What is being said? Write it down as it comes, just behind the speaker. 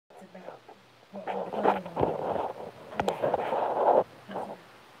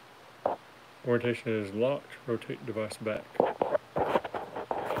Orientation is locked. Rotate device back. Okay.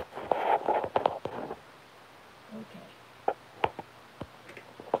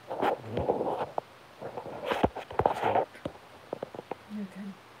 It's locked. Okay.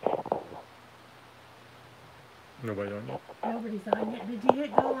 Nobody on yet. Nobody's on yet. Did you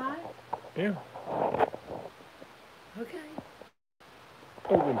hit go live? Yeah. Okay.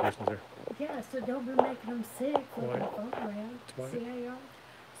 Oh, one person's there. Yeah, so don't be making them sick flipping the Why? phone around. Why? See how you are?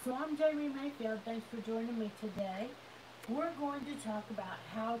 So I'm Jamie Mayfield. Thanks for joining me today. We're going to talk about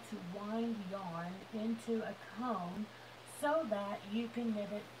how to wind yarn into a cone so that you can knit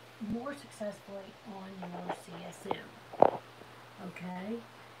it more successfully on your CSM. Okay?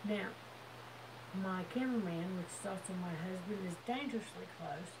 Now, my cameraman, which is also my husband, is dangerously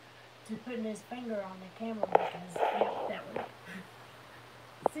close to putting his finger on the camera because, yeah, that one.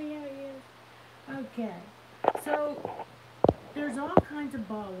 See how he is? Okay, so there's all kinds of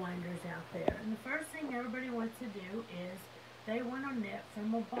ball winders out there, and the first thing everybody wants to do is they want to knit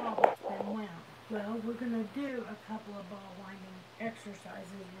from a ball that's been wound. Well, we're going to do a couple of ball winding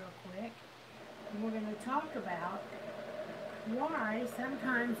exercises real quick, and we're going to talk about why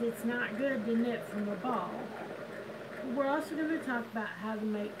sometimes it's not good to knit from a ball. We're also going to talk about how to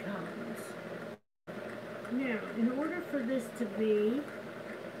make cones. Now, in order for this to be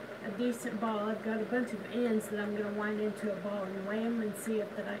a decent ball, I've got a bunch of ends that I'm going to wind into a ball and weigh them and see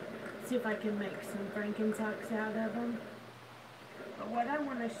if I can make some Frankensocks out of them. But what I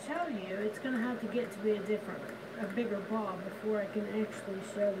want to show you, it's going to have to get to be a bigger ball before I can actually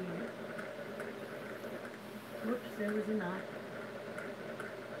show you. Whoops, there was a knot.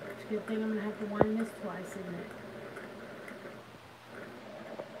 It's a good thing I'm going to have to wind this twice, isn't it?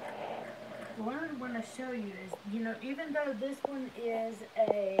 What I want to show you is, even though this one is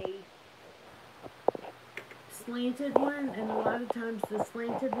a slanted one, and a lot of times the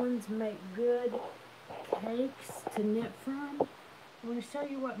slanted ones make good cakes to knit from, I'm going to show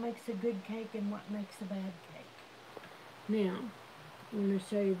you what makes a good cake and what makes a bad cake. Now, I'm going to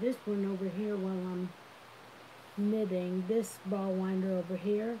show you this one over here while I'm knitting this ball winder over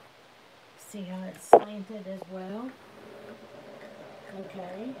here. See how it's slanted as well?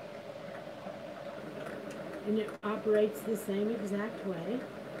 Okay. And it operates the same exact way.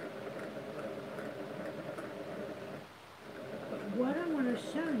 But what I want to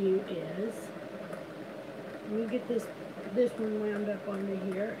show you is, let me get this one wound up onto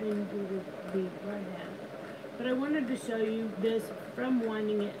here, and we will be right at it. But I wanted to show you this from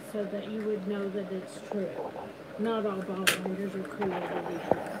winding it so that you would know that it's true. Not all ball winders are created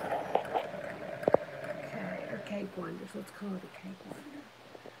equal. Okay, or cake winders. Let's call it a cake winder.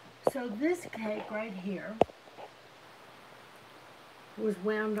 So this cake right here was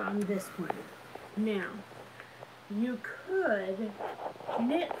wound on this one. Now, you could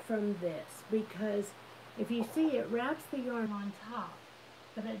knit from this because if you see, it wraps the yarn on top,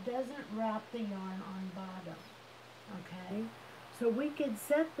 but it doesn't wrap the yarn on bottom. Okay? So we could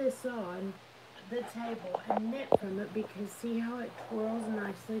set this on the table and knit from it because see how it twirls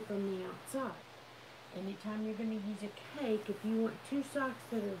nicely from the outside. Anytime you're going to use a cake, if you want two socks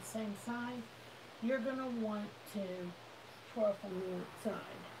that are the same size, you're going to want to twirl from the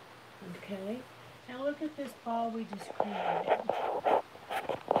outside. Okay? Now look at this ball we just created.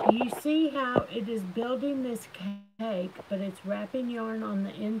 You see how it is building this cake, but it's wrapping yarn on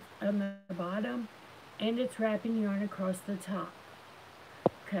the bottom, and it's wrapping yarn across the top.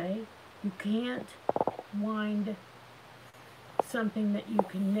 Okay? You can't wind something that you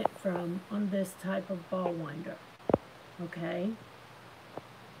can knit from on this type of ball winder. Okay?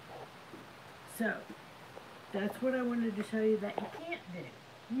 So, that's what I wanted to show you that you can't do.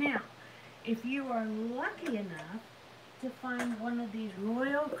 Now, if you are lucky enough to find one of these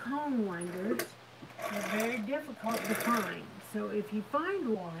royal cone winders, they're very difficult to find. So if you find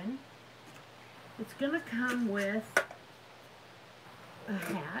one, it's going to come with a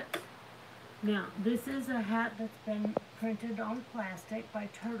hat. Now, this is a hat that's been printed on plastic by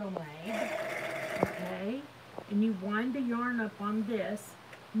Turtle Made. Okay? And you wind the yarn up on this.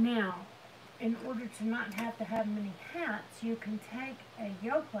 Now, in order to not have to have many hats, you can take a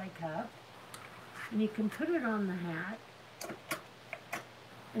Yoplait cup and you can put it on the hat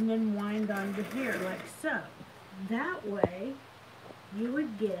and then wind onto here like so. That way, you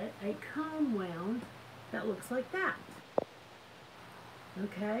would get a cone wound that looks like that.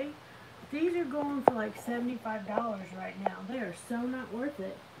 Okay? These are going for like $75 right now. They are so not worth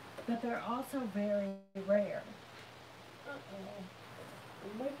it, but they're also very rare. Uh-oh.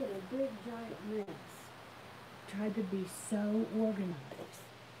 I'm making a big giant mess. Tried to be so organized.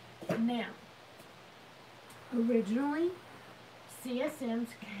 Now, originally, CSMs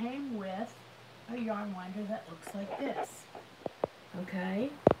came with a yarn winder that looks like this. Okay?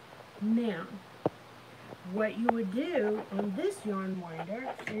 Now, what you would do on this yarn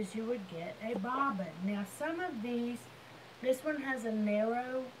winder is you would get a bobbin. Now, some of these, this one has a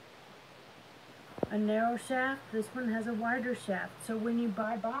narrow shaft. This one has a wider shaft. So when you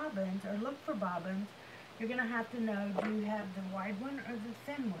buy bobbins or look for bobbins, you're going to have to know, do you have the wide one or the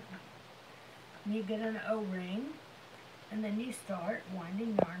thin one? And you get an O-ring, and then you start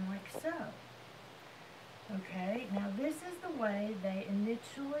winding yarn like so. Okay, now this is the way they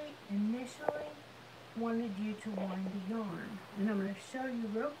initially wanted you to wind the yarn. And I'm going to show you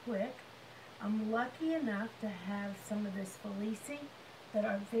real quick. I'm lucky enough to have some of this Felici that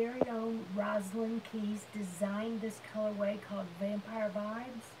our very own Rosalind Keys designed this colorway called Vampire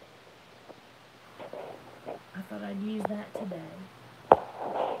Vibes. I thought I'd use that today.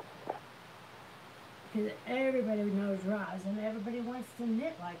 Because everybody knows Roz and everybody wants to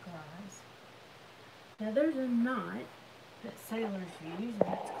knit like Roz. Now there's a knot that sailors use,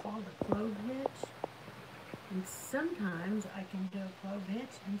 and it's called a clove hitch. And sometimes I can do a clove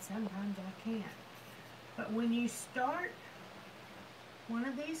hitch and sometimes I can't. But when you start one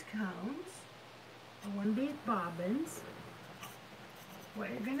of these cones or one of these bobbins, what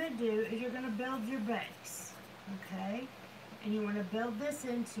you're going to do is you're going to build your base, okay? And you want to build this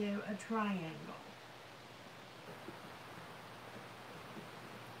into a triangle.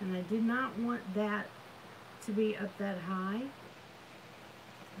 And I did not want that to be up that high,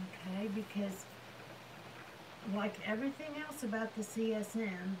 okay? Because like everything else about the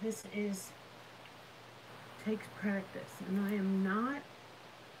CSM, this takes practice, and I am not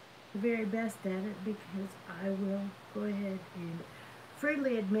the very best at it, because I will go ahead and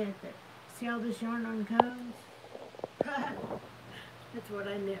freely admit that, see all this yarn on cones? That's what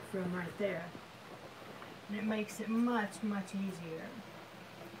I knit from right there. And it makes it much, much easier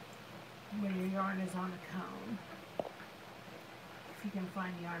when your yarn is on a cone. If you can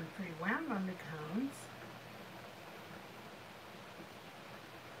find yarn pre-wound on the cones.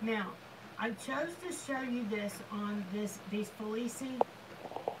 Now, I chose to show you this on these Felici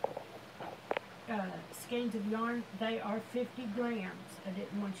skeins of yarn. They are 50 grams. I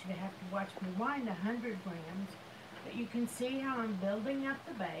didn't want you to have to watch me wind 100 grams. But you can see how I'm building up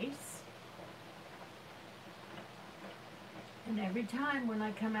the base. And every time when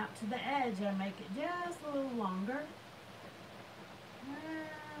I come out to the edge, I make it just a little longer.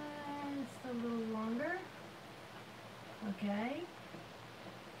 Just a little longer. Okay.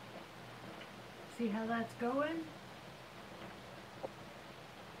 See how that's going?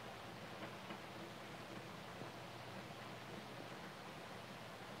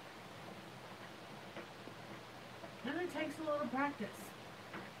 And it takes a little practice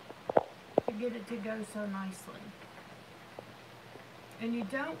to get it to go so nicely. And you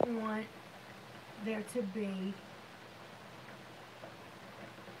don't want there to be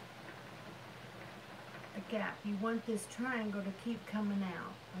a gap. You want this triangle to keep coming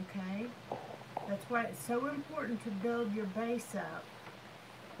out, okay? That's why it's so important to build your base up.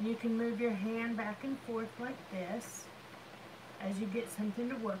 And you can move your hand back and forth like this as you get something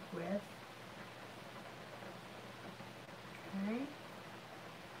to work with. Okay?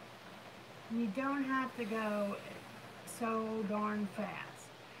 And you don't have to go so darn fast.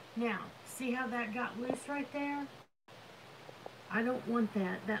 Now, see how that got loose right there? I don't want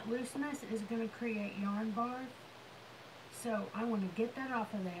that. That looseness is going to create yarn bars. So I want to get that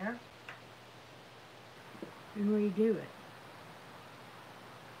off of there and redo it.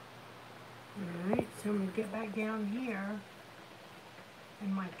 Alright, so I'm going to get back down here,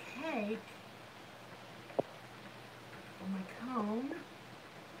 and my cake, and my cone.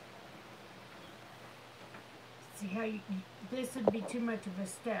 See how this would be too much of a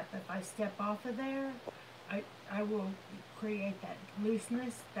step. If I step off of there, I will create that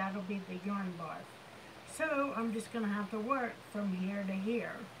looseness. That'll be the yarn bar. So I'm just going to have to work from here to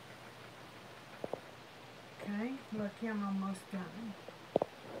here. Okay, look, I'm almost done.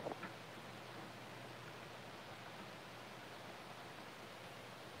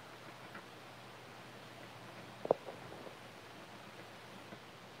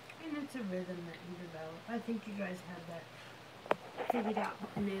 And it's a rhythm that you develop. I think you guys have that figured out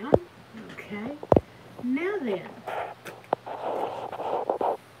now. Okay, now then,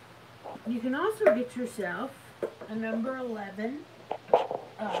 you can also get yourself a number 11,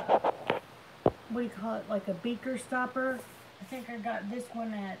 what do you call it, like a beaker stopper. I think I got this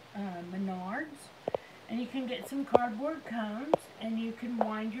one at Menards. And you can get some cardboard cones, and you can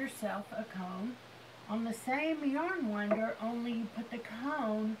wind yourself a cone on the same yarn winder, only you put the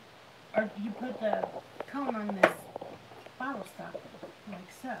cone, or you put the cone on this bottle stopper,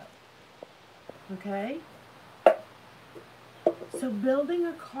 like so. Okay? So building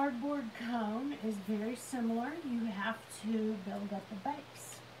a cardboard cone is very similar. You have to build up a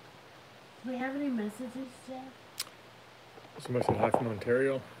base. Do we have any messages, Jeff? Somebody said hi from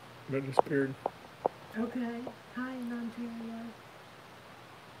Ontario, but disappeared. Okay. Hi in Ontario.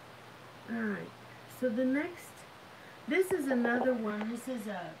 Alright. So the next, this is another one. This is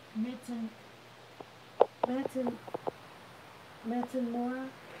a Metamora.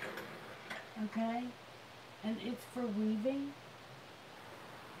 Okay? And it's for weaving.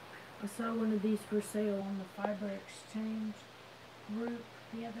 I saw one of these for sale on the Fiber Exchange group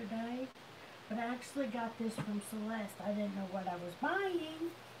the other day. But I actually got this from Celeste. I didn't know what I was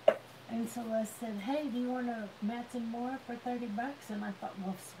buying. And Celeste said, hey, do you want a Matson More for 30 bucks? And I thought,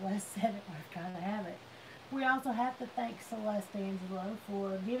 well, if Celeste said it, I've got to have it. We also have to thank Celeste Angelo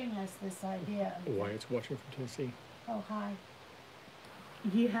for giving us this idea. Wyatt's watching from Tennessee. Oh, hi.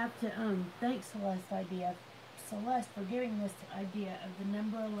 You have to thank Celeste for giving this idea of the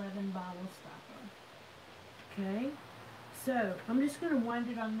number 11 bottle stopper. Okay, so I'm just going to wind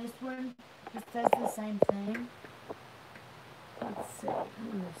it on this one. It does the same thing. Let's see. I'm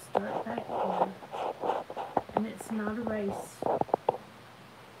going to start back here, and it's not a race.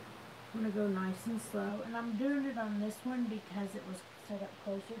 I'm going to go nice and slow, and I'm doing it on this one because it was set up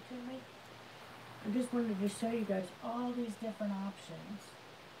closer to me. I just wanted to show you guys all these different options.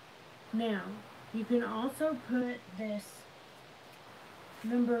 Now, you can also put this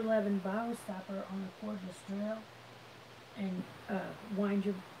number 11 bottle stopper on a cordless drill and wind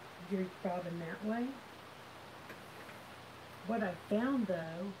your bobbin that way. What I found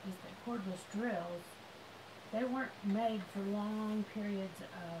though is that cordless drills, they weren't made for long periods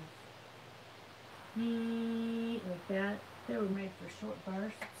of like that. They were made for short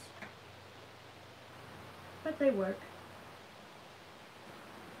bursts, but they work.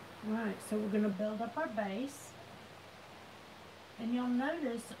 Right, so we're going to build up our base. And you'll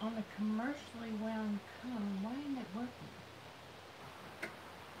notice on a commercially wound cone, why isn't it working?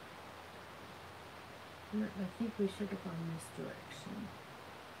 I think we should have gone this direction.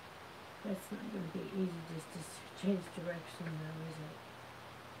 That's not going to be easy just to change direction though, is it?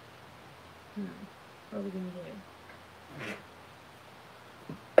 No. What are we going to do?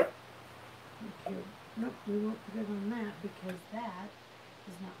 Okay. Nope, we won't put it on that because that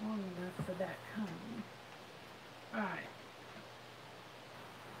is not long enough for that cone. Alright.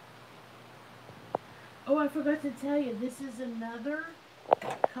 Oh, I forgot to tell you, this is another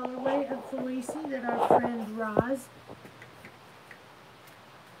colorway of Felici that our friend Roz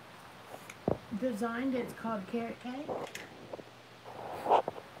designed. It's called Carrot Cake.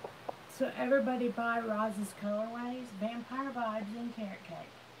 So everybody buy Roz's colorways, Vampire Vibes and Carrot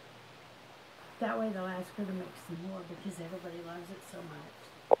Cake. That way they'll ask her to make some more because everybody loves it so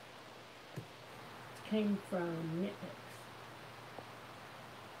much. It came from Nitpicks.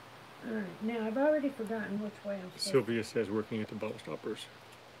 Alright, now I've already forgotten which way I'm supposed to. Sylvia says working at the bottle stoppers.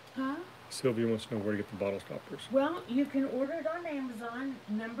 Huh? Sylvia wants to know where to get the bottle stoppers. Well, you can order it on Amazon,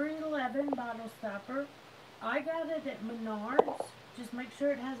 number 11 bottle stopper. I got it at Menards. Just make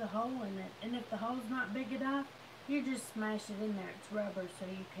sure it has a hole in it. And if the hole's not big enough, you just smash it in there. It's rubber, so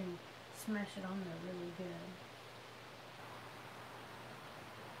you can smash it on there really good.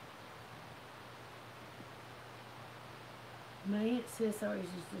 My Aunt Sis always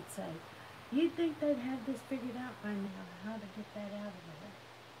used to say, you'd think they'd have this figured out by now, how to get that out of there.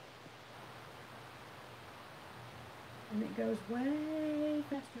 And it goes way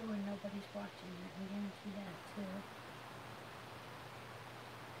faster when nobody's watching. I can guarantee that too.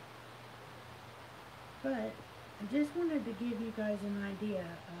 But I just wanted to give you guys an idea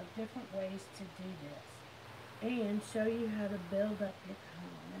of different ways to do this and show you how to build up your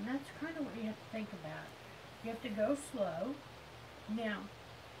cone. And that's kind of what you have to think about. You have to go slow. Now,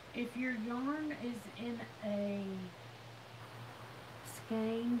 if your yarn is in a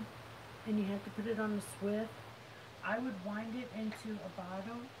skein and you have to put it on the Swift, I would wind it into a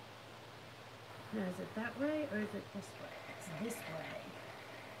bottle. Now, is it that way or is it this way? It's this way.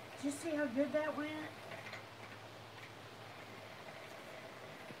 Did you see how good that went?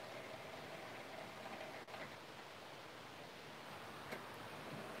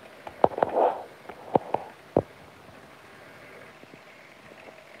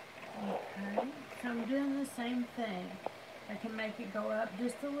 Okay, so I'm doing the same thing. I can make it go up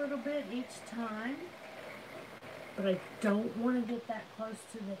just a little bit each time. But I don't want to get that close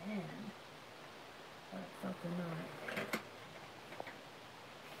to the end. But I felt the knot.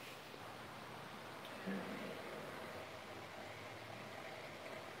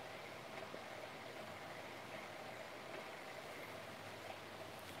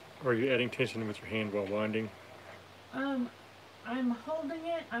 Okay. Or are you adding tension with your hand while winding? I'm holding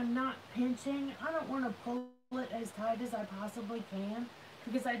it. I'm not pinching. I don't want to pull it as tight as I possibly can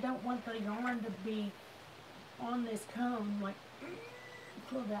because I don't want the yarn to be on this cone like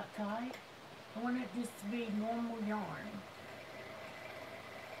pulled out tight. I want it just to be normal yarn.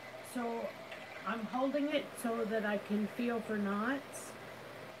 So I'm holding it so that I can feel for knots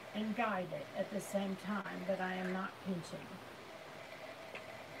and guide it at the same time, but I am not pinching.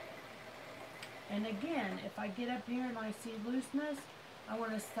 And again, if I get up here and I see looseness, I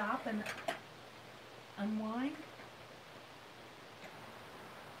want to stop and unwind.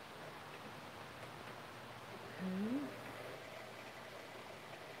 Okay.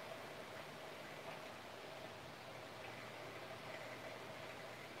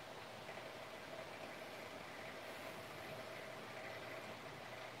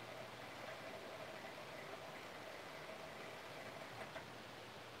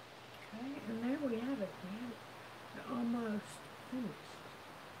 And there we have it. We're almost finished.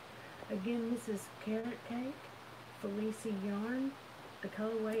 Again, this is Carrot Cake, Felicia yarn. The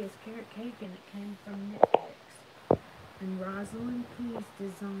colorway is Carrot Cake and it came from Knitpicks. And Rosalind Pease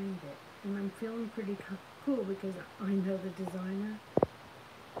designed it. And I'm feeling pretty cool because I know the designer.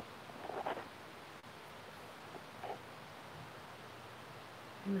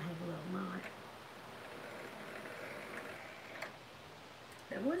 And I have a little knot.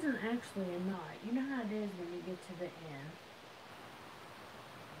 That wasn't actually a knot. You know how it is when you get to the end.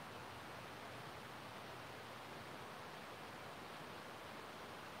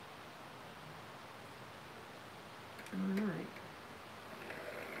 Alright.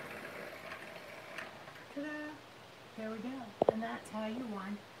 Ta-da! There we go. And that's how you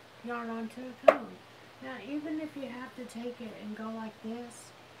wind yarn onto a cone. Now, even if you have to take it and go like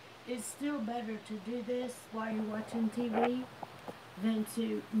this, it's still better to do this while you're watching TV than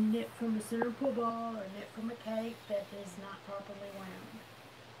to knit from a center pull ball or knit from a cake that is not properly wound.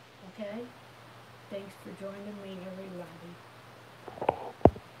 Okay? Thanks for joining me, everybody.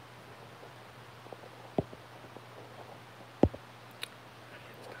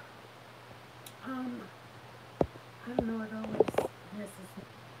 I don't know, it always messes me.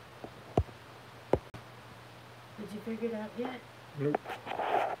 Did you figure it out yet? Nope.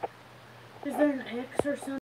 Is there an X or something?